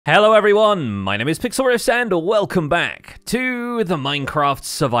Hello everyone, my name is Pixlriffs and welcome back to the Minecraft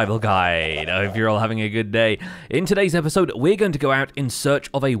Survival Guide. I hope you're all having a good day. In today's episode, we're going to go out in search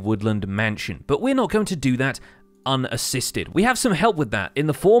of a woodland mansion, but we're not going to do that unassisted. We have some help with that in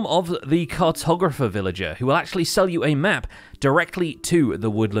the form of the Cartographer villager, who will actually sell you a map directly to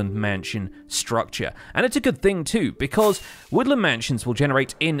the Woodland Mansion structure. And it's a good thing too, because Woodland Mansions will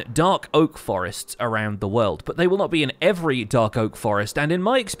generate in dark oak forests around the world, but they will not be in every dark oak forest, and in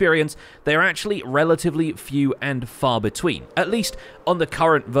my experience, they're actually relatively few and far between, at least on the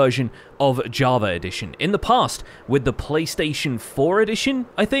current version of Java Edition. In the past, with the PlayStation 4 edition,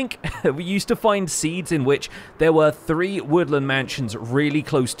 I think, we used to find seeds in which there were 3 woodland mansions really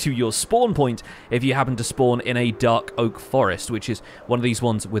close to your spawn point if you happen to spawn in a dark oak forest, which is one of these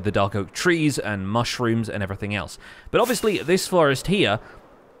ones with the dark oak trees and mushrooms and everything else. But obviously, this forest here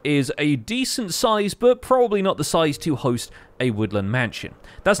is a decent size, but probably not the size to host a woodland mansion.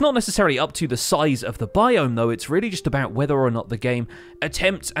 That's not necessarily up to the size of the biome, though. It's really just about whether or not the game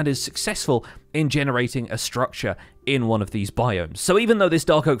attempts and is successful in generating a structure in one of these biomes. So even though this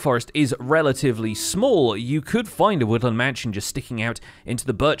dark oak forest is relatively small, you could find a woodland mansion just sticking out into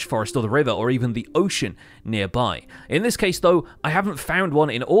the birch forest or the river or even the ocean nearby. In this case, though, I haven't found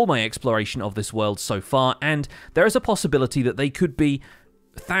one in all my exploration of this world so far, and there is a possibility that they could be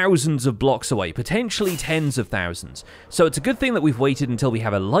thousands of blocks away, potentially tens of thousands. So it's a good thing that we've waited until we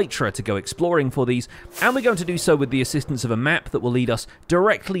have Elytra to go exploring for these, and we're going to do so with the assistance of a map that will lead us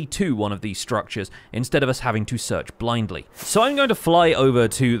directly to one of these structures, instead of us having to search blindly. So I'm going to fly over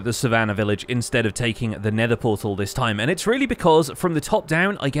to the Savannah village instead of taking the nether portal this time, and it's really because from the top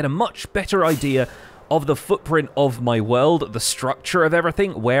down I get a much better idea of the footprint of my world, the structure of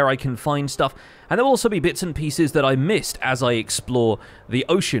everything, where I can find stuff, and there will also be bits and pieces that I missed as I explore the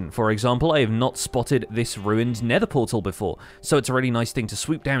ocean. For example, I have not spotted this ruined nether portal before, so it's a really nice thing to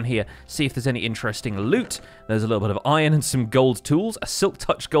swoop down here, see if there's any interesting loot. There's a little bit of iron and some gold tools, a silk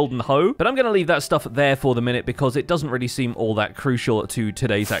touch golden hoe, but I'm going to leave that stuff there for the minute because it doesn't really seem all that crucial to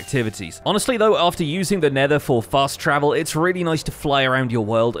today's activities. Honestly though, after using the nether for fast travel, it's really nice to fly around your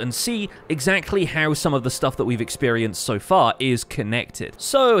world and see exactly how some of the stuff that we've experienced so far is connected.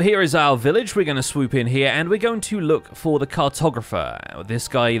 So here is our village. We're going to swoop in here and we're going to look for the Cartographer, this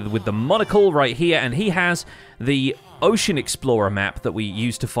guy with the monocle right here, and he has the Ocean Explorer map that we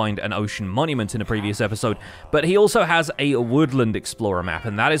used to find an ocean monument in a previous episode, but he also has a Woodland Explorer map,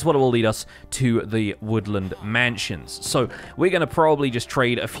 and that is what will lead us to the Woodland Mansions. So we're going to probably just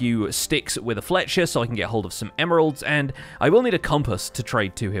trade a few sticks with a Fletcher so I can get hold of some emeralds, and I will need a compass to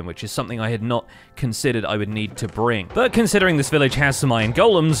trade to him, which is something I had not considered I would need to bring. But considering this village has some iron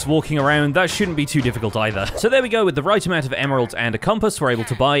golems walking around, that shouldn't be too difficult either. So there we go, with the right amount of emeralds and a compass, we're able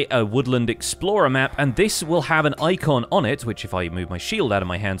to buy a Woodland Explorer map, and this will have an icon on it, which if I move my shield out of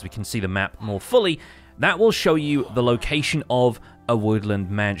my hands, we can see the map more fully. That will show you the location of a woodland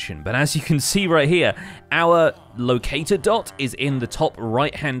mansion. But as you can see right here, our locator dot is in the top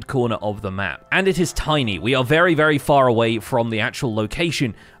right-hand corner of the map, and it is tiny. We are very, very far away from the actual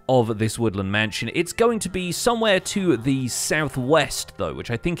location of this woodland mansion. It's going to be somewhere to the southwest, though, which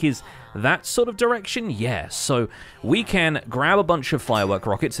I think is that sort of direction. Yeah, so we can grab a bunch of firework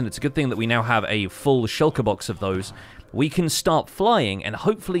rockets, and it's a good thing that we now have a full shulker box of those. We can start flying, and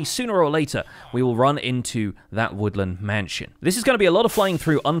hopefully sooner or later we will run into that woodland mansion. This is going to be a lot of flying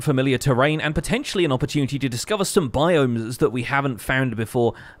through unfamiliar terrain and potentially an opportunity to discover some biomes that we haven't found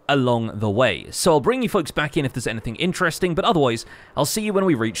before along the way. So I'll bring you folks back in if there's anything interesting, but otherwise I'll see you when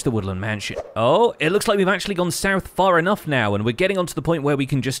we reach the woodland mansion. Oh, it looks like we've actually gone south far enough now, and we're getting onto the point where we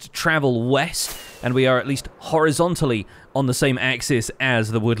can just travel west, and we are at least horizontally on the same axis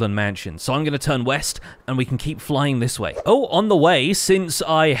as the woodland mansion. So I'm going to turn west and we can keep flying this way. Oh, on the way, since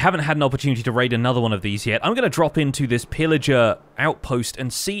I haven't had an opportunity to raid another one of these yet, I'm going to drop into this pillager outpost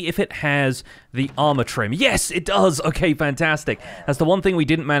and see if it has the armor trim. Yes, it does. Okay, fantastic. That's the one thing we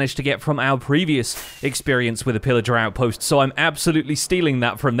didn't manage to get from our previous experience with a pillager outpost, so I'm absolutely stealing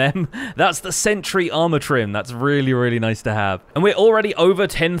that from them. That's the sentry armor trim. That's really, really nice to have. And we're already over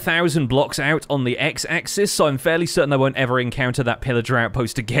 10,000 blocks out on the x-axis, so I'm fairly certain I won't ever encounter that pillager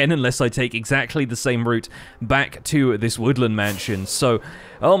outpost again unless I take exactly the same route back to this woodland mansion. So,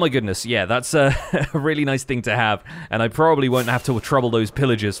 oh my goodness, yeah, that's a really nice thing to have, and I probably won't have to trouble those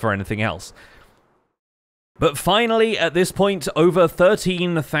pillagers for anything else. But finally, at this point, over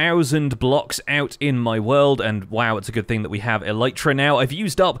 13,000 blocks out in my world, and wow, it's a good thing that we have Elytra now. I've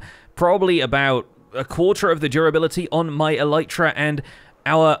used up probably about a quarter of the durability on my Elytra, and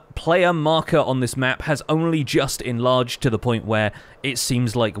our player marker on this map has only just enlarged to the point where it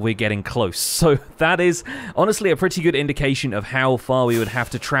seems like we're getting close. So that is honestly a pretty good indication of how far we would have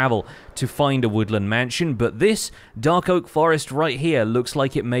to travel to find a woodland mansion, but this dark oak forest right here looks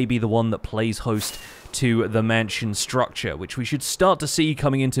like it may be the one that plays host to the mansion structure, which we should start to see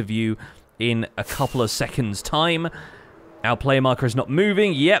coming into view in a couple of seconds' time. Our player marker is not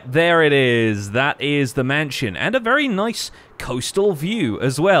moving. Yep, there it is. That is the mansion. And a very nice coastal view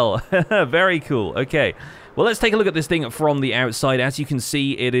as well. Very cool. Okay. Well, let's take a look at this thing from the outside. As you can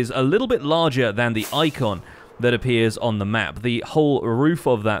see, it is a little bit larger than the icon that appears on the map. The whole roof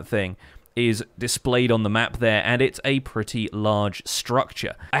of that thing is displayed on the map there, and it's a pretty large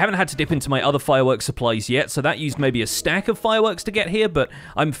structure. I haven't had to dip into my other fireworks supplies yet, so that used maybe a stack of fireworks to get here, but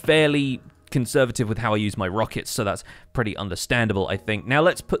I'm fairly conservative with how I use my rockets, so that's pretty understandable, I think. Now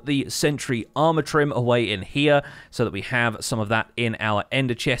let's put the sentry armor trim away in here so that we have some of that in our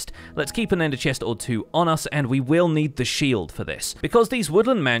ender chest. Let's keep an ender chest or two on us, and we will need the shield for this, because these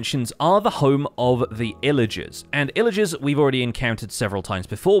woodland mansions are the home of the Illagers, and Illagers we've already encountered several times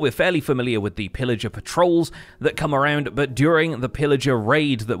before. We're fairly familiar with the pillager patrols that come around, but during the pillager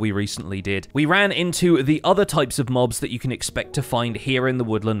raid that we recently did, we ran into the other types of mobs that you can expect to find here in the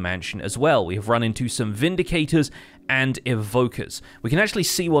woodland mansion as well. We have run into some Vindicators and Evokers. We can actually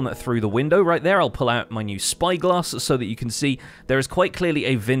see one through the window right there. I'll pull out my new spyglass so that you can see there is quite clearly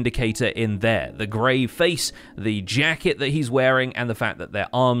a Vindicator in there. The grey face, the jacket that he's wearing, and the fact that their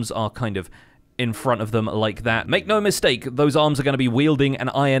arms are kind of in front of them like that. Make no mistake, those arms are going to be wielding an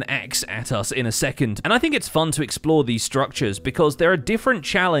iron axe at us in a second. And I think it's fun to explore these structures because they're a different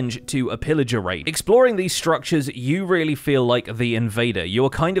challenge to a pillager raid. Exploring these structures, you really feel like the invader.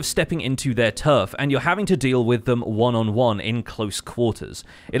 You're kind of stepping into their turf, and you're having to deal with them one-on-one in close quarters.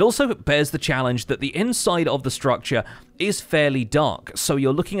 It also bears the challenge that the inside of the structure is fairly dark, so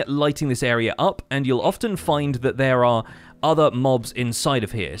you're looking at lighting this area up, and you'll often find that there are other mobs inside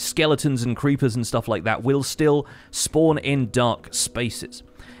of here. Skeletons and creepers and stuff like that will still spawn in dark spaces.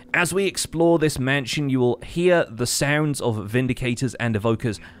 As we explore this mansion, you will hear the sounds of Vindicators and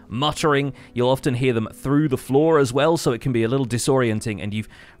Evokers muttering. You'll often hear them through the floor as well, so it can be a little disorienting, and you've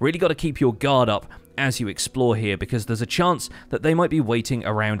really got to keep your guard up as you explore here, because there's a chance that they might be waiting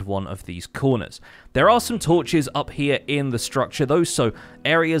around one of these corners. There are some torches up here in the structure though, so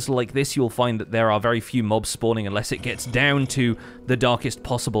areas like this you'll find that there are very few mobs spawning unless it gets down to the darkest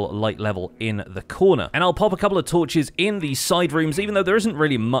possible light level in the corner. And I'll pop a couple of torches in these side rooms, even though there isn't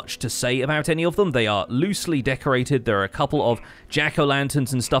really much to say about any of them. They are loosely decorated. There are a couple of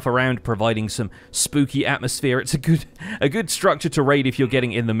jack-o'-lanterns and stuff around, providing some spooky atmosphere. It's a good structure to raid if you're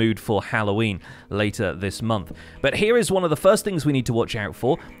getting in the mood for Halloween later this month. But here is one of the first things we need to watch out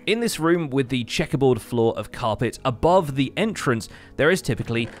for. In this room with the checkerboard floor of carpet, above the entrance, there is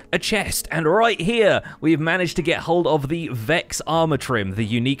typically a chest. And right here, we've managed to get hold of the Vex armor trim, the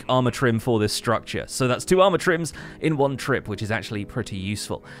unique armor trim for this structure. So that's 2 armor trims in one trip, which is actually pretty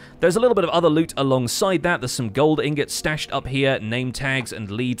useful. There's a little bit of other loot alongside that. There's some gold ingots stashed up here, name tags and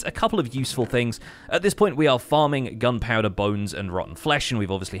leads, a couple of useful things. At this point, we are farming gunpowder, bones, and rotten flesh, and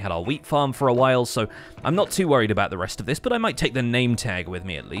we've obviously had our wheat farm for a while, so I'm not too worried about the rest of this, but I might take the name tag with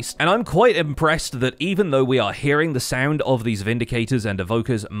me at least. And I'm quite impressed that even though we are hearing the sound of these Vindicators and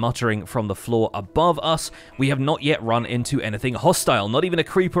Evokers muttering from the floor above us, we have not yet run into anything hostile, not even a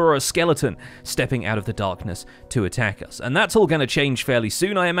creeper or a skeleton stepping out of the darkness to attack us. And that's all going to change fairly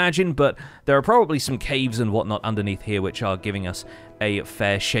soon, I imagine, but there are probably some caves and whatnot underneath here which are giving us a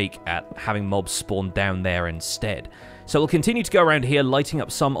fair shake at having mobs spawn down there instead. So we'll continue to go around here, lighting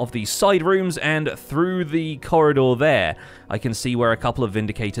up some of these side rooms, and through the corridor there, I can see where a couple of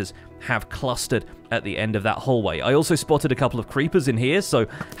Vindicators have clustered at the end of that hallway. I also spotted a couple of creepers in here, so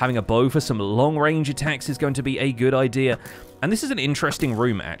having a bow for some long-range attacks is going to be a good idea. And this is an interesting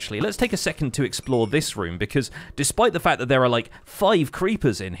room, actually. Let's take a second to explore this room, because despite the fact that there are like 5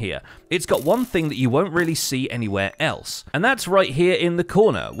 creepers in here, it's got one thing that you won't really see anywhere else. And that's right here in the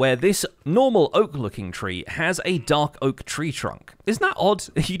corner, where this normal oak-looking tree has a dark oak tree trunk. Isn't that odd?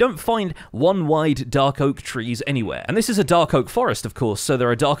 You don't find one-wide dark oak trees anywhere. And this is a dark oak forest, of course, so there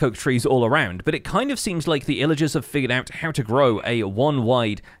are dark oak trees all around, but it kind of seems like the Illagers have figured out how to grow a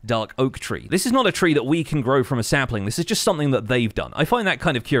one-wide dark oak tree. This is not a tree that we can grow from a sapling. This is just something that they've done. I find that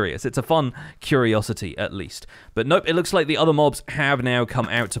kind of curious. It's a fun curiosity, at least. But nope, it looks like the other mobs have now come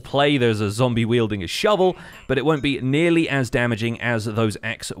out to play. There's a zombie wielding a shovel, but it won't be nearly as damaging as those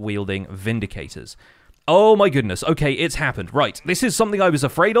axe-wielding Vindicators. Oh my goodness. Okay, it's happened. Right. This is something I was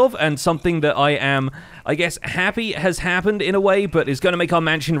afraid of and something that I am, I guess, happy has happened in a way, but is going to make our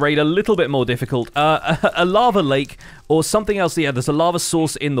mansion raid a little bit more difficult. A lava lake or something else. Yeah, there's a lava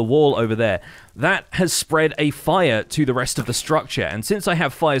source in the wall over there. That has spread a fire to the rest of the structure. And since I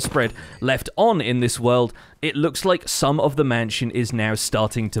have fire spread left on in this world, it looks like some of the mansion is now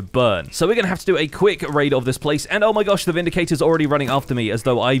starting to burn. So we're going to have to do a quick raid of this place. And oh my gosh, the Vindicator's already running after me as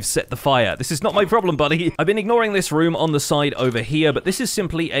though I've set the fire. This is not my problem, buddy. I've been ignoring this room on the side over here, but this is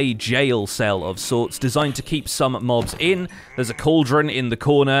simply a jail cell of sorts designed to keep some mobs in. There's a cauldron in the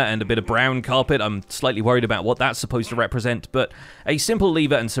corner and a bit of brown carpet. I'm slightly worried about what that's supposed to represent, but a simple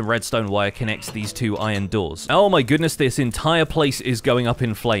lever and some redstone wire connects these two iron doors. Oh my goodness, this entire place is going up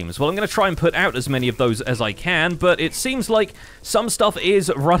in flames. Well, I'm going to try and put out as many of those as I can, but it seems like some stuff is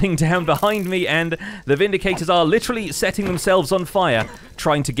running down behind me, and the Vindicators are literally setting themselves on fire,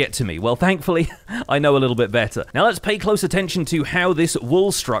 trying to get to me. Well, thankfully, I know a little bit better. Now, let's pay close attention to how this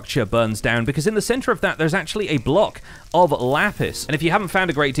wool structure burns down, because in the center of that, there's actually a block of lapis. And if you haven't found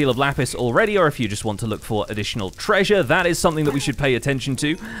a great deal of lapis already, or if you just want to look for additional treasure, that is something that we should pay attention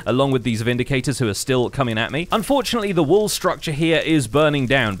to, along with these Vindicators who are still coming at me. Unfortunately, the wool structure here is burning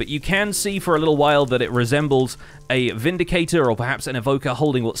down, but you can see for a little while that it resembles a Vindicator or perhaps an evoker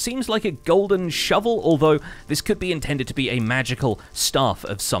holding what seems like a golden shovel, although this could be intended to be a magical staff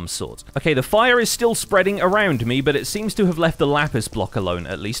of some sort. Okay, the fire is still spreading around me, but it seems to have left the lapis block alone,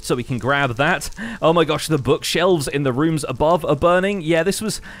 at least, so we can grab that. Oh my gosh, the bookshelves in the rooms above are burning. Yeah, this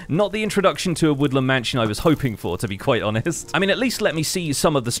was not the introduction to a Woodland Mansion I was hoping for, to be quite honest. I mean, at least let me see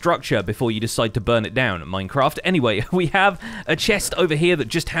some of the structure before you decide to burn it down, Minecraft. Anyway, we have a chest over here that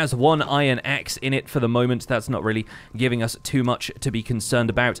just has one iron axe in it for the moment. That's not really giving us too much to be concerned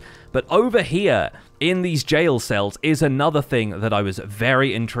about. But over here, in these jail cells, is another thing that I was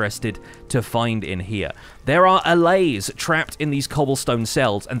very interested to find in here. There are Allays trapped in these cobblestone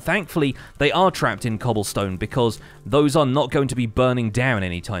cells, and thankfully they are trapped in cobblestone because those are not going to be burning down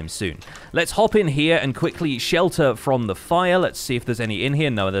anytime soon. Let's hop in here and quickly shelter from the fire. Let's see if there's any in here.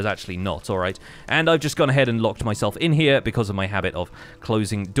 No, there's actually not, alright. And I've just gone ahead and locked myself in here because of my habit of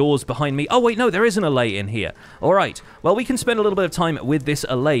closing doors behind me. Oh wait, no, there is an Allay in here. Alright, well, we can spend a little bit of time with this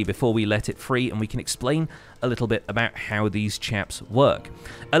Allay before we let it free, and we can explain a little bit about how these chaps work.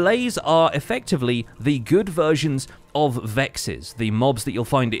 Allays are effectively the good versions of Vexes, the mobs that you'll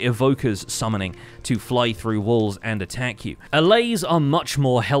find evokers summoning to fly through walls and attack you. Allays are much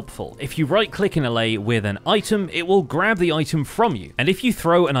more helpful. If you right-click an Allay with an item, it will grab the item from you. And if you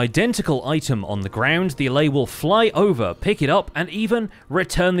throw an identical item on the ground, the Allay will fly over, pick it up, and even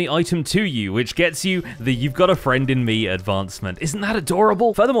return the item to you, which gets you the "you've got a friend in me" advancement. Isn't that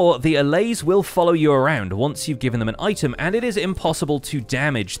adorable? Furthermore, the Allays will follow you around once you've given them an item, and it is impossible to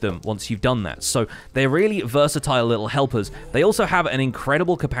damage them once you've done that. So they're really versatile little helpers. They also have an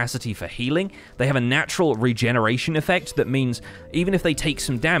incredible capacity for healing. They have a natural regeneration effect that means even if they take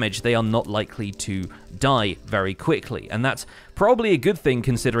some damage, they are not likely to die very quickly. And that's probably a good thing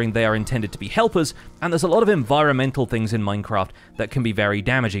considering they are intended to be helpers, and there's a lot of environmental things in Minecraft that can be very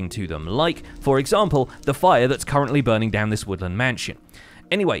damaging to them, like, for example, the fire that's currently burning down this Woodland Mansion.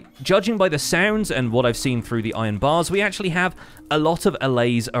 Anyway, judging by the sounds and what I've seen through the iron bars, we actually have a lot of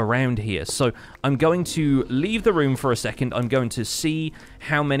Allays around here. So I'm going to leave the room for a second. I'm going to see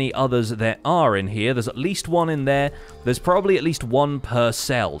how many others there are in here. There's at least one in there. There's probably at least one per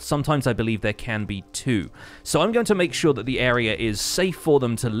cell. Sometimes I believe there can be two. So I'm going to make sure that the area is safe for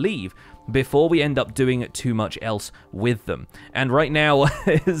them to leave before we end up doing too much else with them. And right now,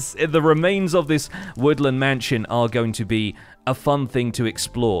 the remains of this Woodland Mansion are going to be a fun thing to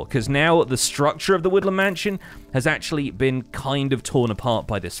explore, because now the structure of the Woodland Mansion has actually been kind of torn apart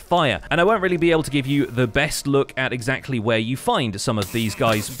by this fire. And I won't really be able to give you the best look at exactly where you find some of these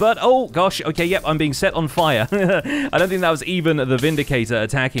guys, but oh gosh, okay, yep, I'm being set on fire. I don't think that was even the Vindicator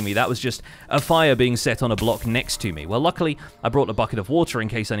attacking me. That was just a fire being set on a block next to me. Well, luckily, I brought a bucket of water in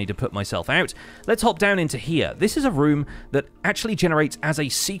case I need to put myself out. Let's hop down into here. This is a room that actually generates as a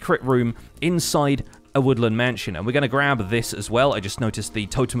secret room inside a Woodland Mansion, and we're going to grab this as well. I just noticed the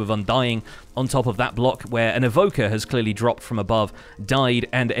Totem of Undying on top of that block where an evoker has clearly dropped from above, died,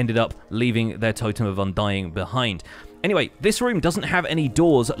 and ended up leaving their Totem of Undying behind. Anyway, this room doesn't have any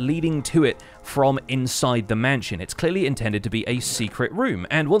doors leading to it from inside the mansion. It's clearly intended to be a secret room.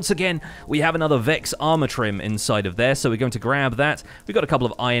 And once again, we have another Vex armor trim inside of there, so we're going to grab that. We've got a couple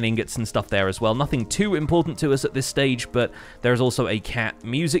of iron ingots and stuff there as well. Nothing too important to us at this stage, but there's also a cat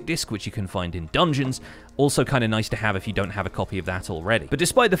music disc, which you can find in dungeons. Also kind of nice to have if you don't have a copy of that already. But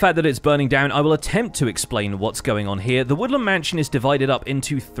despite the fact that it's burning down, I will attempt to explain what's going on here. The Woodland Mansion is divided up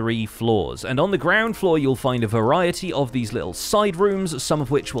into 3 floors, and on the ground floor you'll find a variety of these little side rooms, some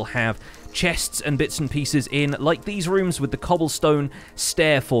of which will have chests and bits and pieces in, like these rooms with the cobblestone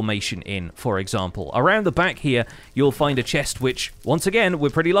stair formation in, for example. Around the back here, you'll find a chest which, once again, we're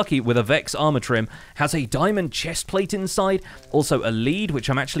pretty lucky with a Vex armor trim, has a diamond chest plate inside, also a lead, which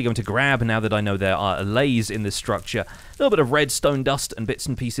I'm actually going to grab now that I know there are Allays in this structure. A little bit of redstone dust and bits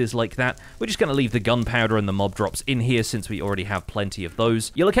and pieces like that. We're just going to leave the gunpowder and the mob drops in here since we already have plenty of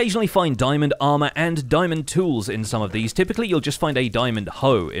those. You'll occasionally find diamond armor and diamond tools in some of these. Typically, you'll just find a diamond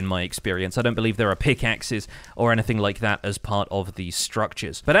hoe in my experience. I don't believe there are pickaxes or anything like that as part of these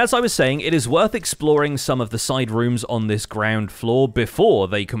structures. But as I was saying, it is worth exploring some of the side rooms on this ground floor before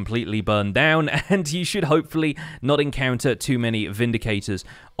they completely burn down, and you should hopefully not encounter too many Vindicators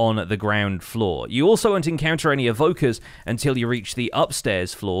on the ground floor. You also won't encounter any evokers until you reach the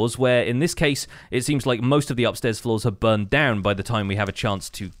upstairs floors, where in this case it seems like most of the upstairs floors have burned down by the time we have a chance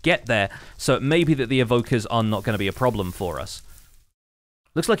to get there, so it may be that the evokers are not going to be a problem for us.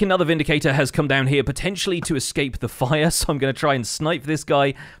 Looks like another Vindicator has come down here, potentially to escape the fire, so I'm going to try and snipe this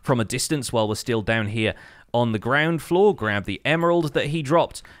guy from a distance while we're still down here on the ground floor, grab the emerald that he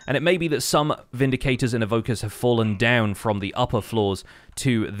dropped, and it may be that some Vindicators and Evokers have fallen down from the upper floors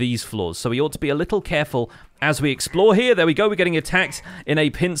to these floors, so we ought to be a little careful as we explore here. There we go, we're getting attacked in a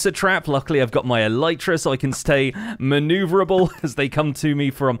pincer trap. Luckily, I've got my Elytra, so I can stay maneuverable as they come to me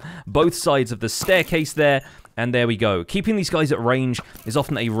from both sides of the staircase there. And there we go. Keeping these guys at range is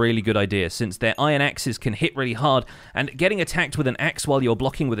often a really good idea, since their iron axes can hit really hard, and getting attacked with an axe while you're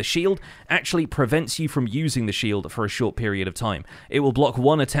blocking with a shield actually prevents you from using the shield for a short period of time. It will block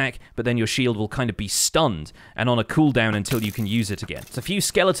one attack, but then your shield will kind of be stunned and on a cooldown until you can use it again. There's a few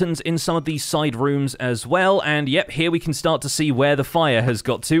skeletons in some of these side rooms as well, and yep, here we can start to see where the fire has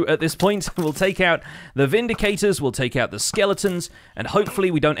got to at this point. We'll take out the Vindicators, we'll take out the skeletons, and hopefully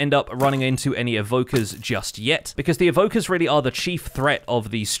we don't end up running into any evokers just yet, because the evokers really are the chief threat of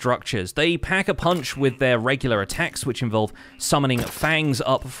these structures. They pack a punch with their regular attacks, which involve summoning fangs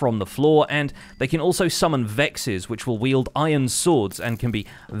up from the floor, and they can also summon Vexes, which will wield iron swords and can be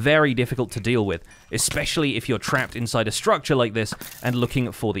very difficult to deal with, especially if you're trapped inside a structure like this and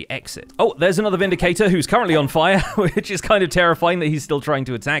looking for the exit. Oh, there's another Vindicator who's currently on fire, which is kind of terrifying that he's still trying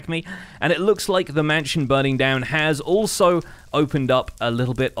to attack me, and it looks like the mansion burning down has also opened up a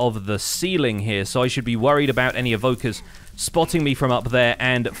little bit of the ceiling here, so I should be worried about any evokers spotting me from up there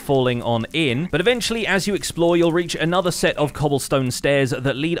and falling on in. But eventually, as you explore, you'll reach another set of cobblestone stairs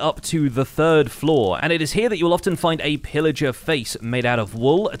that lead up to the 3rd floor, and it is here that you'll often find a pillager face made out of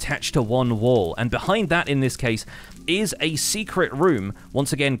wool attached to one wall, and behind that, in this case, is a secret room,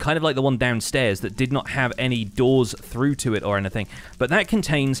 once again, kind of like the one downstairs that did not have any doors through to it or anything, but that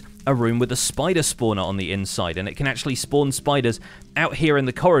contains a room with a spider spawner on the inside, and it can actually spawn spiders out here in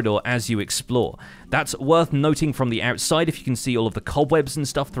the corridor as you explore. That's worth noting from the outside. If you can see all of the cobwebs and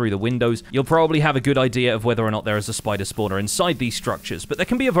stuff through the windows, you'll probably have a good idea of whether or not there is a spider spawner inside these structures, but there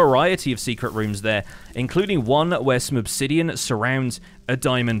can be a variety of secret rooms there, including one where some obsidian surrounds a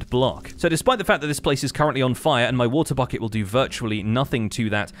diamond block. So despite the fact that this place is currently on fire and my water bucket will do virtually nothing to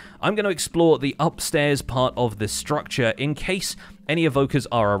that, I'm going to explore the upstairs part of this structure in case any evokers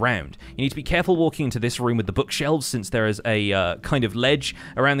are around. You need to be careful walking into this room with the bookshelves, since there is a kind of ledge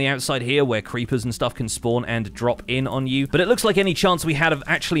around the outside here where creepers and stuff can spawn and drop in on you. But it looks like any chance we had of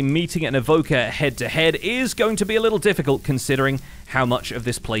actually meeting an evoker head-to-head is going to be a little difficult, considering how much of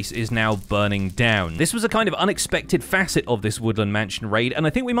this place is now burning down. This was a kind of unexpected facet of this Woodland Mansion raid, and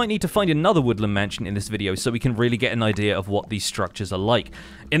I think we might need to find another Woodland Mansion in this video so we can really get an idea of what these structures are like.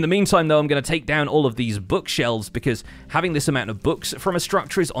 In the meantime, though, I'm going to take down all of these bookshelves, because having this amount of books from a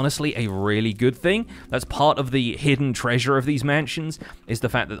structure is honestly a really good thing. That's part of the hidden treasure of these mansions, is the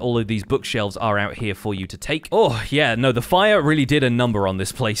fact that all of these bookshelves are out here for you to take. Oh, yeah, no, the fire really did a number on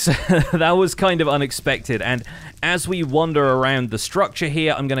this place. That was kind of unexpected, and as we wander around the structure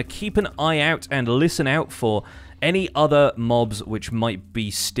here, I'm going to keep an eye out and listen out for any other mobs which might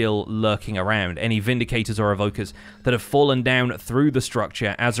be still lurking around, any Vindicators or Evokers that have fallen down through the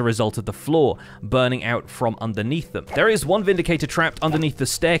structure as a result of the floor burning out from underneath them. There is one Vindicator trapped underneath the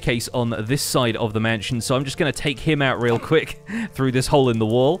staircase on this side of the mansion, so I'm just going to take him out real quick through this hole in the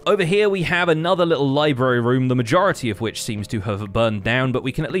wall. Over here we have another little library room, the majority of which seems to have burned down, but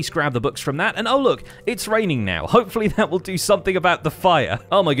we can at least grab the books from that. And oh look, it's raining now. Hopefully that will do something about the fire.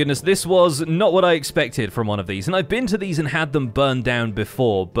 Oh my goodness, this was not what I expected from one of these. And I've been to these and had them burned down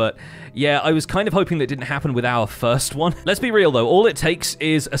before, but yeah, I was kind of hoping that didn't happen with our first one. Let's be real though, all it takes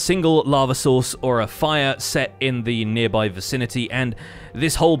is a single lava source or a fire set in the nearby vicinity, and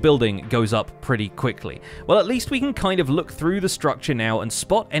this whole building goes up pretty quickly. Well, at least we can kind of look through the structure now and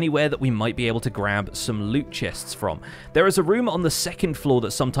spot anywhere that we might be able to grab some loot chests from. There is a room on the second floor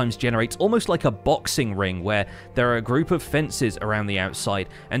that sometimes generates almost like a boxing ring, where there are a group of fences around the outside,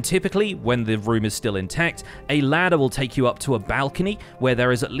 and typically, when the room is still intact, a ladder will take you up to a balcony where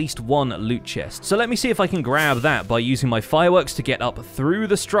there is at least one loot chest. So let me see if I can grab that by using my fireworks to get up through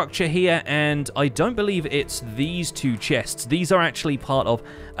the structure here, and I don't believe it's these two chests. These are actually part of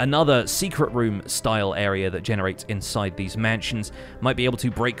another secret room style area that generates inside these mansions. Might be able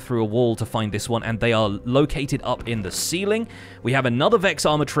to break through a wall to find this one, and they are located up in the ceiling. We have another Vex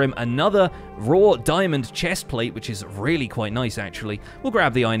armor trim, another raw diamond chest plate, which is really quite nice actually. We'll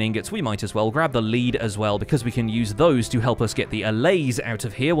grab the iron ingots, we might as well grab the lead as well, because we can use those to help us get the Allays out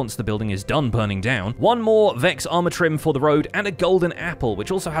of here once the building is done burning down. One more Vex armor trim for the road, and a golden apple,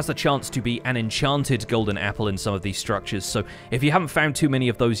 which also has the chance to be an enchanted golden apple in some of these structures, so if you haven't found too many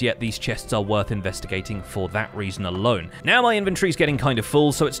of those yet, these chests are worth investigating for that reason alone. Now my inventory's getting kind of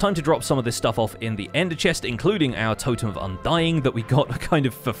full, so it's time to drop some of this stuff off in the ender chest, including our totem of undying that we got kind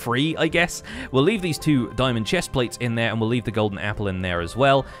of for free, I guess. We'll leave these two diamond chest plates in there, and we'll leave the golden apple in there as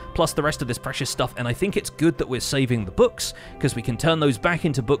well, plus the rest of this precious stuff, and I think it's good that we're saving the books, because we can turn those back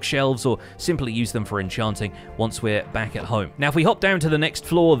into bookshelves or simply use them for enchanting once we're back at home. Now if we hop down to the next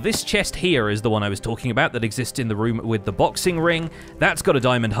floor, this chest here is the one I was talking about that exists in the room with the boxing ring. That's got a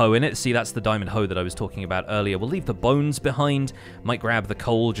diamond hoe in it. See, that's the diamond hoe that I was talking about earlier. We'll leave the bones behind, might grab the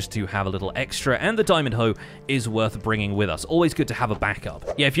coal just to have a little extra, and the diamond hoe is worth bringing with us. Always good to have a backup.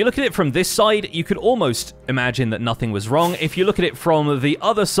 Yeah, if you look at it from this side, you could almost imagine that nothing was wrong. If you look at it from the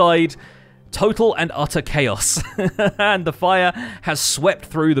other side, total and utter chaos. And the fire has swept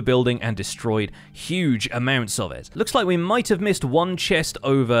through the building and destroyed huge amounts of it. Looks like we might have missed one chest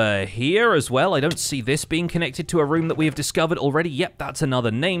over here as well. I don't see this being connected to a room that we have discovered already. Yep, that's another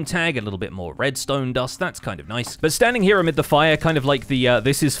name tag, a little bit more redstone dust. That's kind of nice. But standing here amid the fire, kind of like the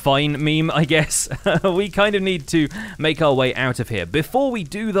this is fine meme, I guess, we kind of need to make our way out of here. Before we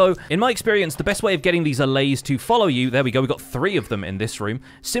do, though, in my experience, the best way of getting these Allays to follow you, there we go, we've got 3 of them in this room,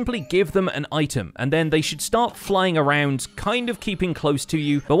 simply give them an item, and then they should start flying around, kind of keeping close to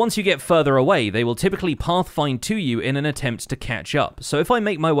you, but once you get further away, they will typically pathfind to you in an attempt to catch up. So if I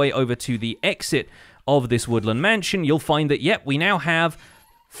make my way over to the exit of this Woodland Mansion, you'll find that, yep, we now have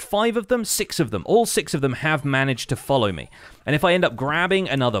 5 of them, 6 of them. All 6 of them have managed to follow me. And if I end up grabbing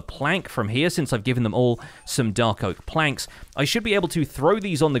another plank from here, since I've given them all some dark oak planks, I should be able to throw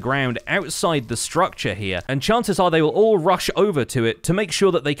these on the ground outside the structure here, and chances are they will all rush over to it to make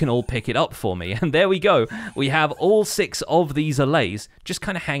sure that they can all pick it up for me. And there we go. We have all 6 of these Allays just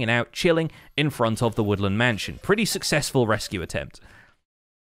kind of hanging out, chilling in front of the Woodland Mansion. Pretty successful rescue attempt.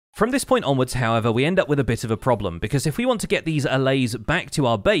 From this point onwards, however, we end up with a bit of a problem, because if we want to get these Allays back to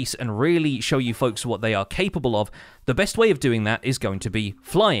our base and really show you folks what they are capable of, the best way of doing that is going to be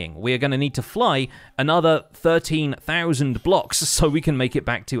flying. We are going to need to fly another 13,000 blocks so we can make it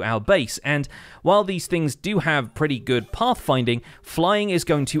back to our base, and while these things do have pretty good pathfinding, flying is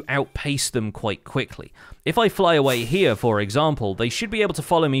going to outpace them quite quickly. If I fly away here, for example, they should be able to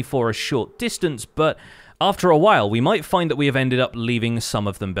follow me for a short distance, but after a while, we might find that we have ended up leaving some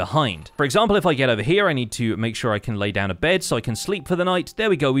of them behind. For example, if I get over here, I need to make sure I can lay down a bed so I can sleep for the night. There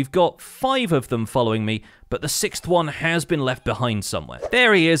we go, we've got 5 of them following me, but the 6th one has been left behind somewhere.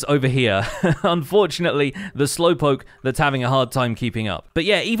 There he is over here. Unfortunately, the slowpoke that's having a hard time keeping up. But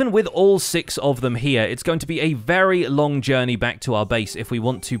yeah, even with all 6 of them here, it's going to be a very long journey back to our base if we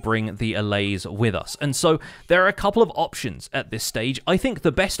want to bring the Allays with us. And so there are a couple of options at this stage. I think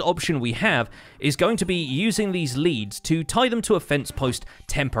the best option we have is going to be using these leads to tie them to a fence post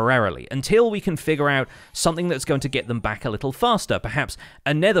temporarily until we can figure out something that's going to get them back a little faster. Perhaps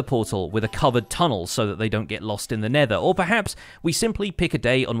a nether portal with a covered tunnel so that they don't get lost in the nether, or perhaps we simply pick a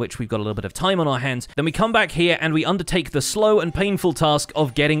day on which we've got a little bit of time on our hands, then we come back here and we undertake the slow and painful task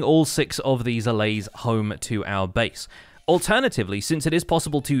of getting all 6 of these Allays home to our base. Alternatively, since it is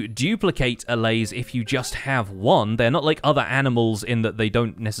possible to duplicate Allays if you just have one, they're not like other animals in that they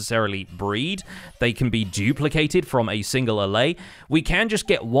don't necessarily breed. They can be duplicated from a single Allay. We can just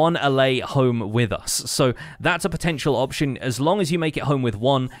get one Allay home with us. So that's a potential option. As long as you make it home with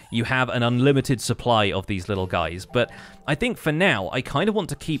one, you have an unlimited supply of these little guys. But I think for now, I kind of want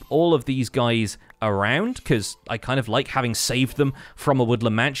to keep all of these guys around because I kind of like having saved them from a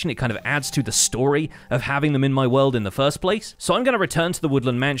Woodland Mansion. It kind of adds to the story of having them in my world in the first place. So I'm going to return to the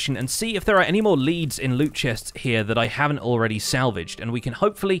Woodland Mansion and see if there are any more leads in loot chests here that I haven't already salvaged, and we can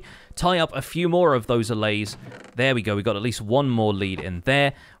hopefully tie up a few more of those Allays. There we go, we got at least one more lead in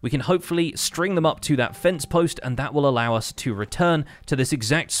there. We can hopefully string them up to that fence post, and that will allow us to return to this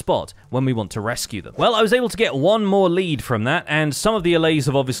exact spot when we want to rescue them. Well, I was able to get one more lead from that, and some of the Allays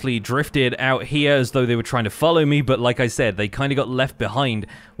have obviously drifted out here as though they were trying to follow me, but like I said, they kind of got left behind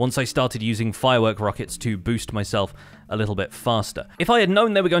once I started using firework rockets to boost myself a little bit faster. If I had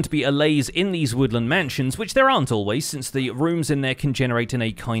known there were going to be Allays in these Woodland Mansions, which there aren't always, since the rooms in there can generate in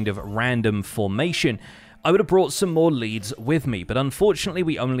a kind of random formation, I would have brought some more leads with me, but unfortunately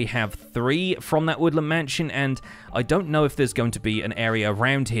we only have 3 from that Woodland Mansion, and I don't know if there's going to be an area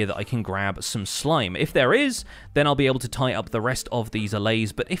around here that I can grab some slime. If there is, then I'll be able to tie up the rest of these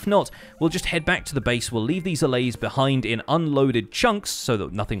Allays, but if not, we'll just head back to the base, we'll leave these Allays behind in unloaded chunks so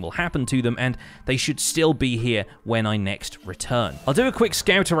that nothing will happen to them, and they should still be here when I next return. I'll do a quick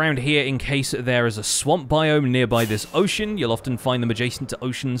scout around here in case there is a swamp biome nearby this ocean. You'll often find them adjacent to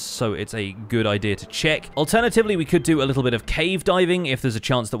oceans, so it's a good idea to check. Alternatively, we could do a little bit of cave diving if there's a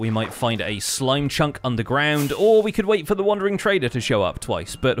chance that we might find a slime chunk underground, or we could wait for the wandering trader to show up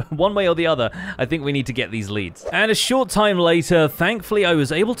twice, but one way or the other, I think we need to get these leads. And a short time later, thankfully, I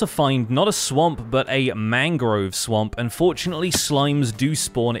was able to find not a swamp, but a mangrove swamp, and fortunately, slimes do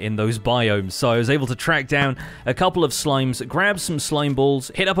spawn in those biomes, so I was able to track down a couple of slimes, grab some slime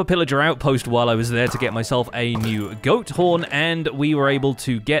balls, hit up a pillager outpost while I was there to get myself a new goat horn, and we were able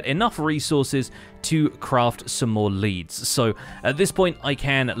to get enough resources to craft some more leads. So at this point, I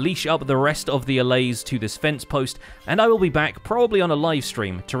can leash up the rest of the Allays to this fence post, and I will be back probably on a live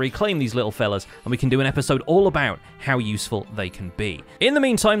stream to reclaim these little fellas, and we can do an episode all about how useful they can be. In the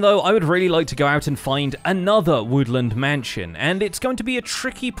meantime, though, I would really like to go out and find another Woodland Mansion, and it's going to be a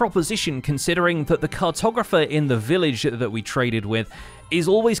tricky proposition considering that the cartographer in the village that we traded with is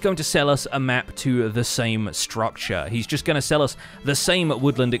always going to sell us a map to the same structure. He's just going to sell us the same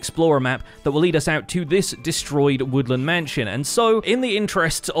Woodland Explorer map that will lead us out to this destroyed Woodland Mansion. And so, in the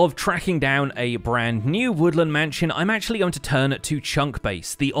interests of tracking down a brand new Woodland Mansion, I'm actually going to turn to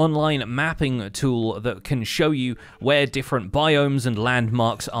Chunkbase, the online mapping tool that can show you where different biomes and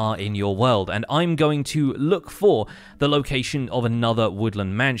landmarks are in your world. And I'm going to look for the location of another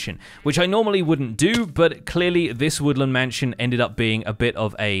Woodland Mansion, which I normally wouldn't do, but clearly this Woodland Mansion ended up being a bit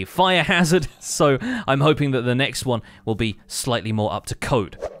of a fire hazard, so I'm hoping that the next one will be slightly more up to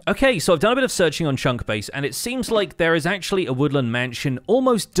code. Okay, so I've done a bit of searching on Chunkbase, and it seems like there is actually a Woodland Mansion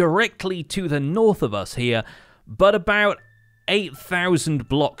almost directly to the north of us here, but about 8,000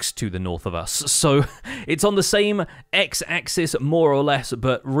 blocks to the north of us. So it's on the same x-axis more or less,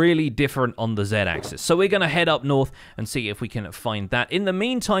 but really different on the z-axis. So we're going to head up north and see if we can find that. In the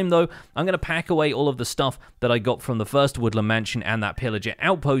meantime, though, I'm going to pack away all of the stuff that I got from the first Woodland Mansion and that pillager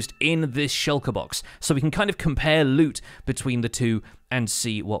outpost in this shulker box, so we can kind of compare loot between the two and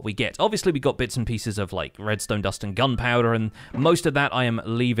see what we get. Obviously, we got bits and pieces of, like, redstone dust and gunpowder, and most of that I am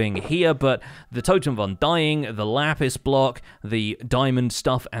leaving here, but the Totem of Undying, the lapis block, the diamond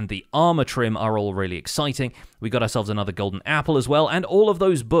stuff, and the armor trim are all really exciting. We got ourselves another golden apple as well, and all of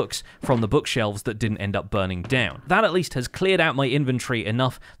those books from the bookshelves that didn't end up burning down. That at least has cleared out my inventory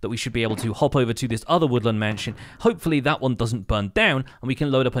enough that we should be able to hop over to this other Woodland Mansion. Hopefully that one doesn't burn down, and we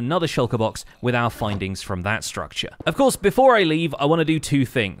can load up another shulker box with our findings from that structure. Of course, before I leave, I want to do two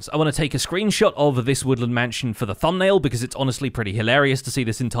things. I want to take a screenshot of this Woodland Mansion for the thumbnail, because it's honestly pretty hilarious to see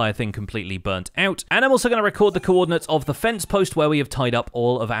this entire thing completely burnt out. And I'm also going to record the coordinates of the fence post where we have tied up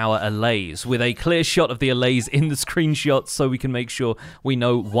all of our Allays, with a clear shot of the Allays in the screenshot so we can make sure we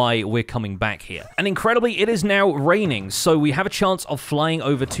know why we're coming back here. And incredibly, it is now raining, so we have a chance of flying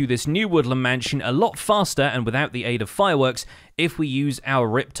over to this new Woodland Mansion a lot faster and without the aid of fireworks if we use our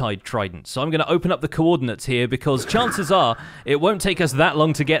Riptide Trident. So I'm going to open up the coordinates here, because chances are it won't take us that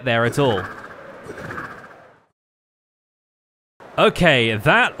long to get there at all. Okay,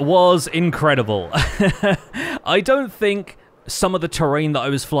 that was incredible. I don't think some of the terrain that I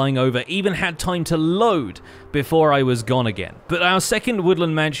was flying over even had time to load before I was gone again. But our second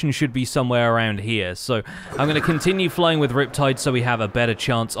Woodland Mansion should be somewhere around here, so I'm going to continue flying with Riptide so we have a better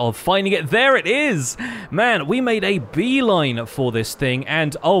chance of finding it. There it is! Man, we made a beeline for this thing,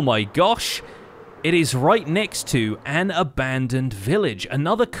 and oh my gosh, it is right next to an abandoned village,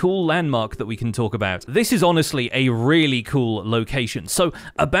 another cool landmark that we can talk about. This is honestly a really cool location. So,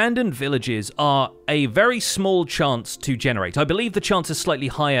 abandoned villages are a very small chance to generate. I believe the chance is slightly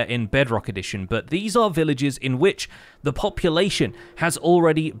higher in Bedrock Edition, but these are villages in which the population has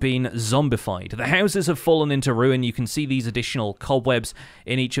already been zombified. The houses have fallen into ruin. You can see these additional cobwebs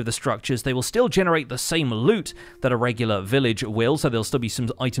in each of the structures. They will still generate the same loot that a regular village will, so there'll still be some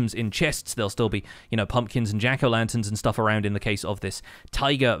items in chests. There'll still be, you know, pumpkins and jack-o'-lanterns and stuff around in the case of this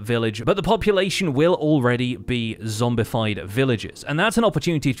tiger village, but the population will already be zombified villages, and that's an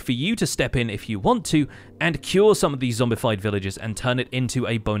opportunity for you to step in if you want to and cure some of these zombified villages and turn it into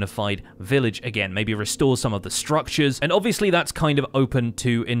a bona fide village again. Maybe restore some of the structures, and obviously that's kind of open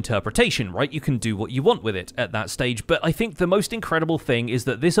to interpretation, right? You can do what you want with it at that stage, but I think the most incredible thing is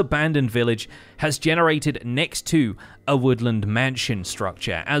that this abandoned village has generated next to a Woodland Mansion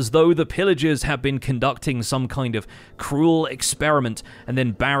structure, as though the pillagers have been conducting some kind of cruel experiment and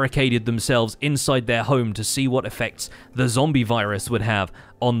then barricaded themselves inside their home to see what effects the zombie virus would have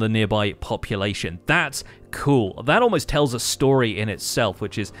on the nearby population. That's cool. That almost tells a story in itself,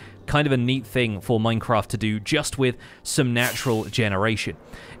 which is kind of a neat thing for Minecraft to do just with some natural generation.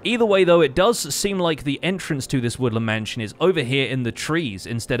 Either way, though, it does seem like the entrance to this Woodland Mansion is over here in the trees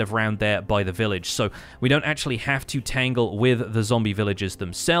instead of round there by the village, so we don't actually have to tangle with the zombie villagers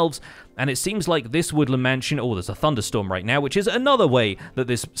themselves. And it seems like this Woodland Mansion... Oh, there's a thunderstorm right now, which is another way that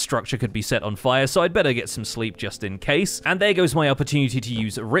this structure could be set on fire, so I'd better get some sleep just in case. And there goes my opportunity to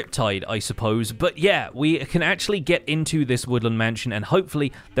use Riptide, I suppose. But yeah, we can actually get into this Woodland Mansion, and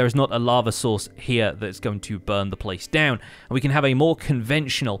hopefully there is not a lava source here that's going to burn the place down, and we can have a more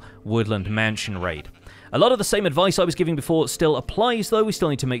conventional Woodland Mansion raid. A lot of the same advice I was giving before still applies, though. We still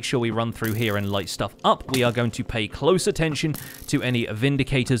need to make sure we run through here and light stuff up. We are going to pay close attention to any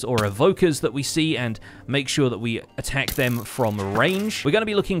Vindicators or Evokers that we see and make sure that we attack them from range. We're going to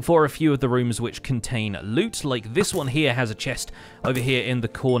be looking for a few of the rooms which contain loot, like this one here has a chest over here in the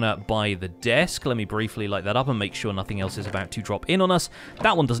corner by the desk. Let me briefly light that up and make sure nothing else is about to drop in on us.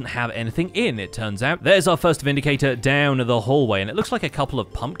 That one doesn't have anything in, it turns out. There's our first Vindicator down the hallway, and it looks like a couple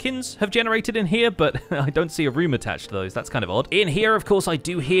of pumpkins have generated in here, but I don't see a room attached to those. That's kind of odd. In here, of course, I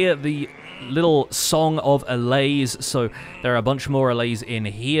do hear the little song of Allays, so there are a bunch more Allays in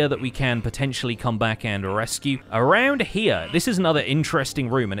here that we can potentially come back and rescue. Around here, this is another interesting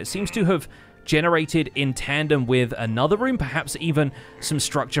room, and it seems to have generated in tandem with another room, perhaps even some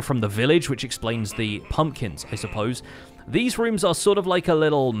structure from the village, which explains the pumpkins, I suppose. These rooms are sort of like a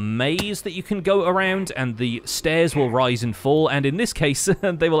little maze that you can go around, and the stairs will rise and fall, and in this case,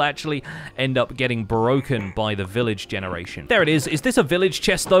 they will actually end up getting broken by the village generation. There it is. Is this a village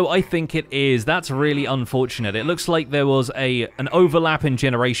chest, though? I think it is. That's really unfortunate. It looks like there was an overlap in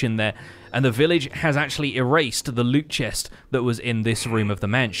generation there, and the village has actually erased the loot chest that was in this room of the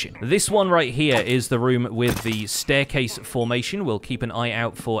mansion. This one right here is the room with the staircase formation. We'll keep an eye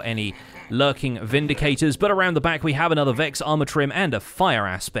out for any lurking Vindicators, but around the back we have another Vex armor trim and a fire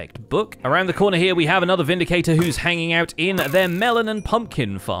aspect book. Around the corner here we have another Vindicator who's hanging out in their melon and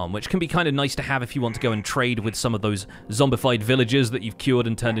pumpkin farm, which can be kind of nice to have if you want to go and trade with some of those zombified villagers that you've cured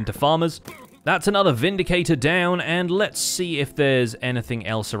and turned into farmers. That's another Vindicator down, and let's see if there's anything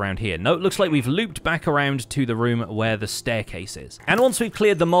else around here. No, it looks like we've looped back around to the room where the staircase is. And once we've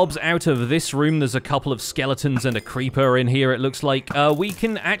cleared the mobs out of this room, there's a couple of skeletons and a creeper in here, it looks like. We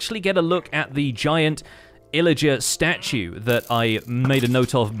can actually get a look at the giant Illager statue that I made a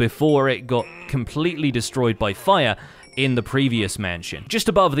note of before it got completely destroyed by fire in the previous mansion. Just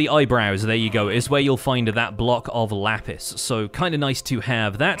above the eyebrows, there you go, is where you'll find that block of lapis, so kind of nice to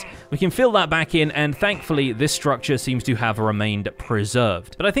have that. We can fill that back in, and thankfully this structure seems to have remained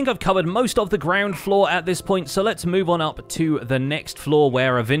preserved. But I think I've covered most of the ground floor at this point, so let's move on up to the next floor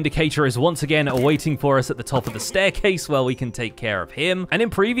where a Vindicator is once again waiting for us at the top of the staircase where we can take care of him. And in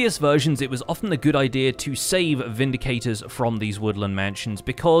previous versions, it was often a good idea to save Vindicators from these Woodland Mansions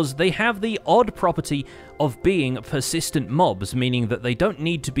because they have the odd property of being persistent mobs, meaning that they don't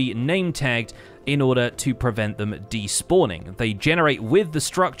need to be name tagged in order to prevent them despawning. They generate with the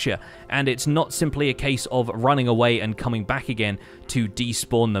structure, and it's not simply a case of running away and coming back again to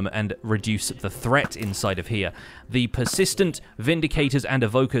despawn them and reduce the threat inside of here. The persistent Vindicators and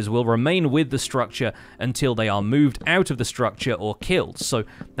Evokers will remain with the structure until they are moved out of the structure or killed, so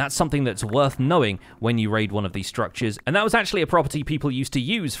that's something that's worth knowing when you raid one of these structures, and that was actually a property people used to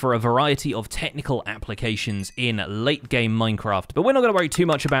use for a variety of technical applications in late-game Minecraft. But we're not going to worry too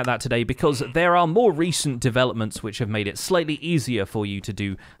much about that today, because there are more recent developments which have made it slightly easier for you to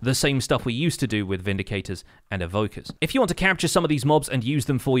do the same stuff we used to do with Vindicators and Evokers. If you want to capture some of these mobs and use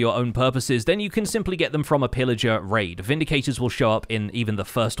them for your own purposes, then you can simply get them from a pillager raid. Vindicators will show up in even the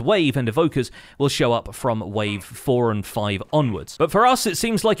first wave, and Evokers will show up from wave 4 and 5 onwards. But for us, it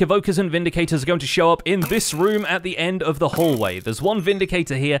seems like Evokers and Vindicators are going to show up in this room at the end of the hallway. There's one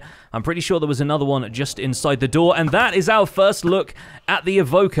Vindicator here. I'm pretty sure there was another one just inside the door, and that is our first look at the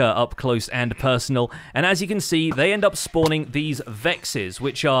Evoker up close and personal. And as you can see, they end up spawning these Vexes,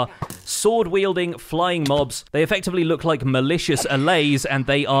 which are sword-wielding flying mobs. They effectively look like malicious Allays, and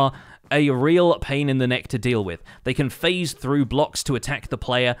they are a real pain in the neck to deal with. They can phase through blocks to attack the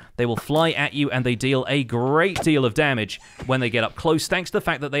player, they will fly at you, and they deal a great deal of damage when they get up close, thanks to the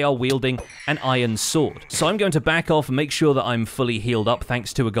fact that they are wielding an iron sword. So I'm going to back off and make sure that I'm fully healed up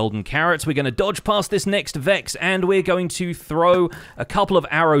thanks to a golden carrot. We're going to dodge past this next Vex, and we're going to throw a couple of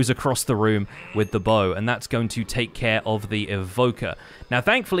arrows across the room with the bow, and that's going to take care of the Evoker. Now,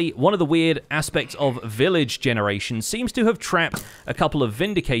 thankfully, one of the weird aspects of village generation seems to have trapped a couple of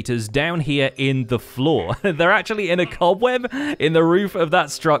Vindicators down here in the floor. They're actually in a cobweb in the roof of that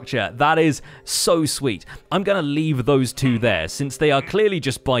structure. That is so sweet. I'm going to leave those two there, since they are clearly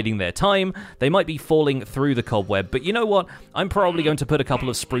just biding their time. They might be falling through the cobweb, but you know what? I'm probably going to put a couple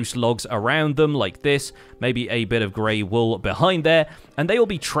of spruce logs around them like this, maybe a bit of grey wool behind there, and they will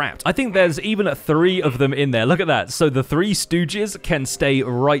be trapped. I think there's even 3 of them in there. Look at that. So the 3 Stooges can stay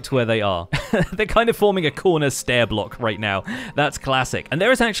right where they are. They're kind of forming a corner stair block right now. That's classic. And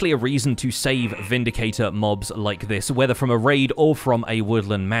there is actually a reason to save Vindicator mobs like this, whether from a raid or from a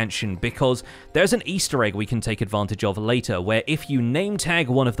Woodland Mansion, because there's an Easter egg we can take advantage of later, where if you name tag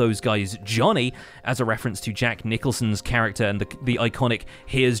one of those guys Johnny, as a reference to Jack Nicholson's character and the iconic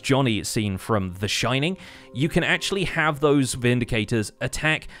Here's Johnny scene from The Shining, you can actually have those Vindicators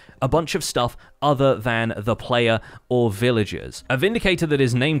attack a bunch of stuff other than the player or villagers. A Vindicator that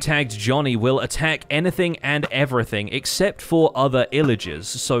is name tagged Johnny will attack anything and everything except for other Illagers.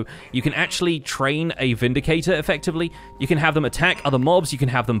 So you can actually train a Vindicator effectively. You can have them attack other mobs. You can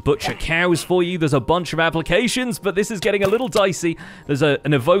have them butcher cows for you. There's a bunch of applications, but this is getting a little dicey. There's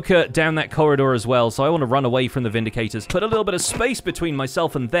an Evoker down that corridor as well, so I want to run away from the Vindicators. Put a little bit of space between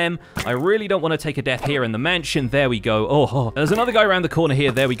myself and them. I really don't want to take a death here in the mansion. There we go. Oh, there's another guy around the corner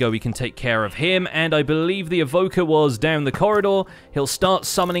here. There we go. We can take care of him, and I believe the Evoker was down the corridor. He'll start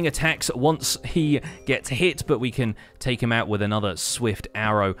summoning attacks once he gets hit, but we can take him out with another swift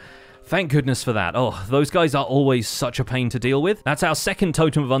arrow. Thank goodness for that. Oh, those guys are always such a pain to deal with. That's our second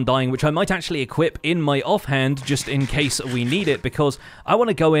Totem of Undying, which I might actually equip in my offhand just in case we need it, because I want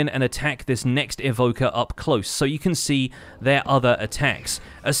to go in and attack this next Evoker up close so you can see their other attacks.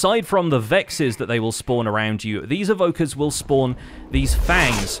 Aside from the Vexes that they will spawn around you, these Evokers will spawn these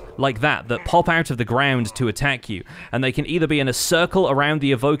fangs like that pop out of the ground to attack you, and they can either be in a circle around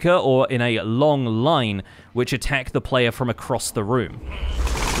the Evoker or in a long line which attack the player from across the room.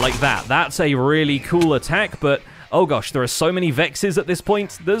 Like that. That's a really cool attack, but oh gosh, there are so many Vexes at this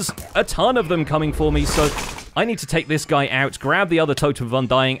point. There's a ton of them coming for me, so I need to take this guy out, grab the other Totem of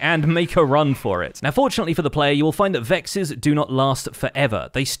Undying, and make a run for it. Now, fortunately for the player, you will find that Vexes do not last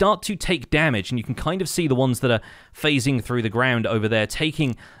forever. They start to take damage, and you can kind of see the ones that are phasing through the ground over there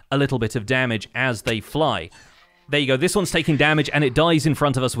taking a little bit of damage as they fly. There you go, this one's taking damage, and it dies in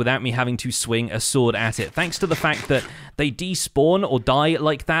front of us without me having to swing a sword at it, thanks to the fact that they despawn or die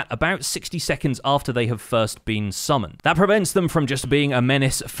like that about 60 seconds after they have first been summoned. That prevents them from just being a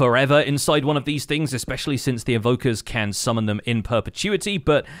menace forever inside one of these things, especially since the Evokers can summon them in perpetuity,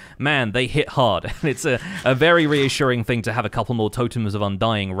 but man, they hit hard. It's a very reassuring thing to have a couple more Totems of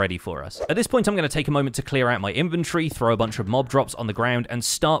Undying ready for us. At this point, I'm going to take a moment to clear out my inventory, throw a bunch of mob drops on the ground, and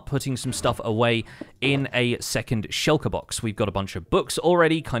start putting some stuff away in a second shulker box. We've got a bunch of books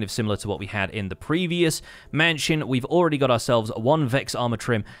already, kind of similar to what we had in the previous mansion. We've already got ourselves one Vex armor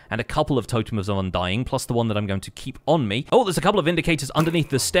trim and a couple of Totems of Undying, plus the one that I'm going to keep on me. Oh, there's a couple of Vindicators underneath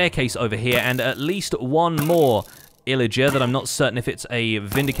the staircase over here, and at least one more Illager that I'm not certain if it's a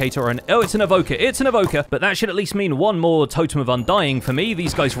Vindicator or an... Oh, it's an Evoker. It's an Evoker, but that should at least mean one more Totem of Undying for me.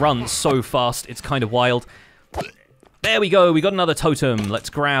 These guys run so fast, it's kind of wild. There we go, we got another totem. Let's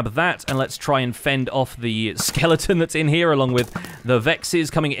grab that and let's try and fend off the skeleton that's in here along with the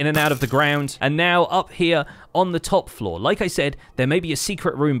Vexes coming in and out of the ground. And now up here on the top floor, like I said, there may be a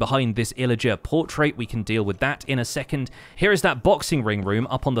secret room behind this Illager portrait. We can deal with that in a second. Here is that boxing ring room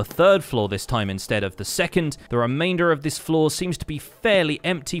up on the 3rd floor this time instead of the 2nd. The remainder of this floor seems to be fairly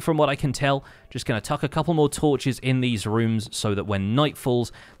empty from what I can tell. Just going to tuck a couple more torches in these rooms so that when night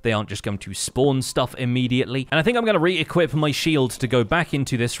falls, they aren't just going to spawn stuff immediately. And I think I'm going to re-equip my shield to go back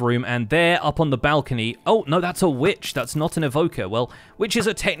into this room, and there up on the balcony... Oh, no, that's a witch. That's not an evoker. Well, witches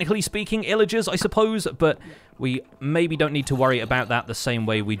are technically speaking Illagers, I suppose, but we maybe don't need to worry about that the same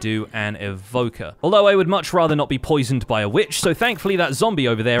way we do an evoker. Although I would much rather not be poisoned by a witch, so thankfully that zombie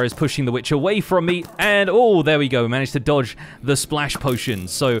over there is pushing the witch away from me, and oh, there we go, managed to dodge the splash potion.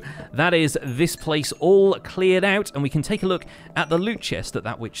 So that is this place all cleared out, and we can take a look at the loot chest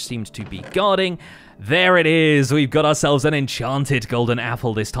that witch seems to be guarding. There it is. We've got ourselves an enchanted golden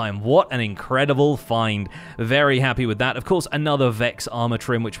apple this time. What an incredible find. Very happy with that. Of course, another Vex armor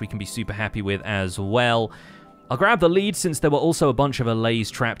trim, which we can be super happy with as well. I'll grab the lead since there were also a bunch of Allays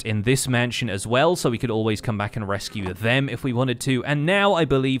trapped in this mansion as well, so we could always come back and rescue them if we wanted to. And now I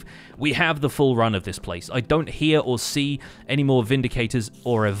believe we have the full run of this place. I don't hear or see any more Vindicators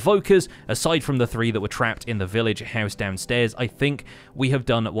or Evokers, aside from the 3 that were trapped in the village house downstairs. I think we have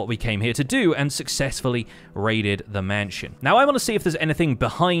done what we came here to do and successfully raided the mansion. Now I want to see if there's anything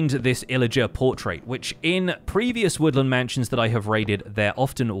behind this Illager portrait, which in previous Woodland Mansions that I have raided, there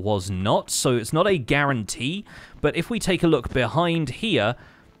often was not, so it's not a guarantee. But if we take a look behind here,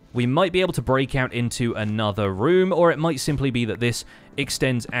 we might be able to break out into another room, or it might simply be that this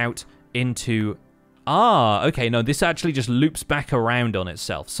extends out into... Ah, okay, no, this actually just loops back around on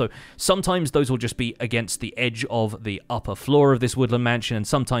itself. So sometimes those will just be against the edge of the upper floor of this Woodland Mansion, and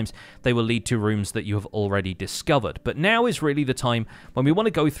sometimes they will lead to rooms that you have already discovered. But now is really the time when we want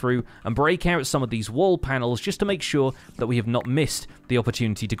to go through and break out some of these wall panels just to make sure that we have not missed the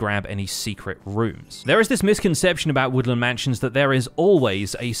opportunity to grab any secret rooms. There is this misconception about Woodland Mansions that there is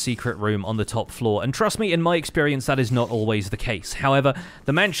always a secret room on the top floor, and trust me, in my experience, that is not always the case. However,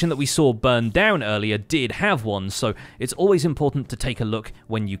 the mansion that we saw burned down earlier did have one, so it's always important to take a look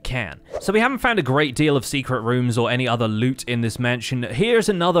when you can. So we haven't found a great deal of secret rooms or any other loot in this mansion. Here's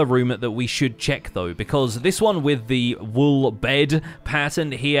another room that we should check though, because this one with the wool bed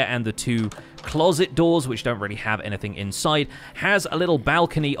pattern here and the 2 closet doors, which don't really have anything inside, has a little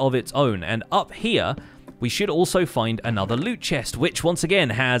balcony of its own, and up here we should also find another loot chest, which once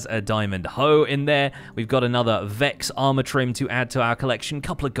again has a diamond hoe in there. We've got another Vex armor trim to add to our collection,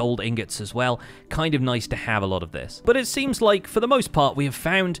 couple of gold ingots as well. Kind of nice to have a lot of this. But it seems like, for the most part, we have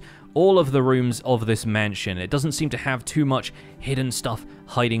found all of the rooms of this mansion. It doesn't seem to have too much hidden stuff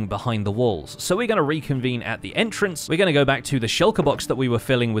hiding behind the walls. So we're going to reconvene at the entrance. We're going to go back to the shulker box that we were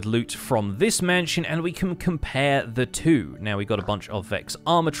filling with loot from this mansion, and we can compare the two. Now we've got a bunch of Vex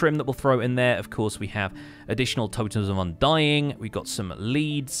armor trim that we'll throw in there. Of course, we have additional totems of undying. We've got some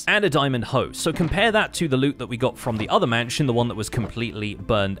leads and a diamond hoe. So compare that to the loot that we got from the other mansion, the one that was completely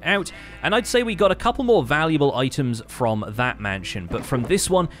burned out. And I'd say we got a couple more valuable items from that mansion. But from this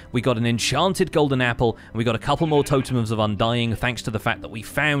one, we got an enchanted golden apple, and we got a couple more totems of undying, thanks to the fact that we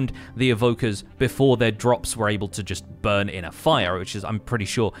found the evokers before their drops were able to just burn in a fire, which is, I'm pretty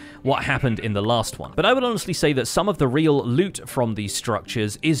sure, what happened in the last one. But I would honestly say that some of the real loot from these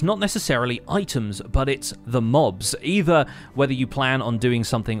structures is not necessarily items, but it's the mobs. Either whether you plan on doing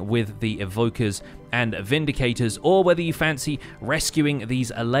something with the evokers and Vindicators, or whether you fancy rescuing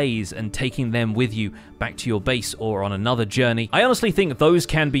these Allays and taking them with you back to your base or on another journey. I honestly think those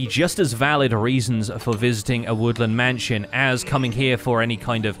can be just as valid reasons for visiting a Woodland Mansion as coming here for any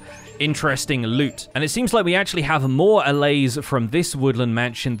kind of interesting loot. And it seems like we actually have more Allays from this Woodland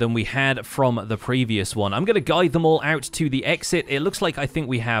Mansion than we had from the previous one. I'm going to guide them all out to the exit. It looks like I think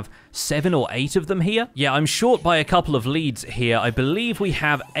we have 7 or 8 of them here. Yeah, I'm short by a couple of leads here. I believe we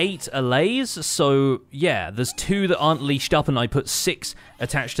have 8 Allays, so yeah, there's 2 that aren't leashed up, and I put 6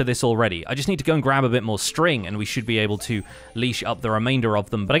 attached to this already. I just need to go and grab a bit more string, and we should be able to leash up the remainder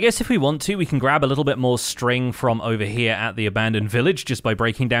of them. But I guess if we want to, we can grab a little bit more string from over here at the abandoned village just by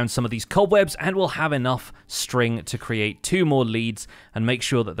breaking down some of these cobwebs, and we'll have enough string to create 2 more leads and make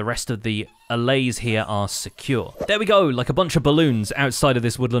sure that the rest of the Allays here are secure. There we go, like a bunch of balloons outside of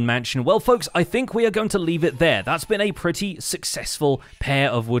this Woodland Mansion. Well, folks, I think we are going to leave it there. That's been a pretty successful pair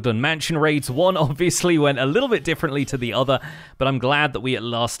of Woodland Mansion raids. One obviously went a little bit differently to the other, but I'm glad that we at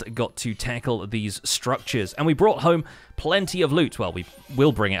last got to tackle these structures. And we brought home plenty of loot. Well, we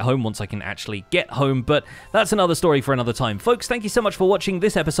will bring it home once I can actually get home, but that's another story for another time. Folks, thank you so much for watching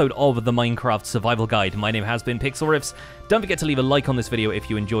this episode of the Minecraft Survival Guide. My name has been Pixlriffs. Don't forget to leave a like on this video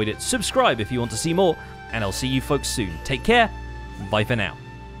if you enjoyed it, subscribe if you want to see more, and I'll see you folks soon. Take care, bye for now.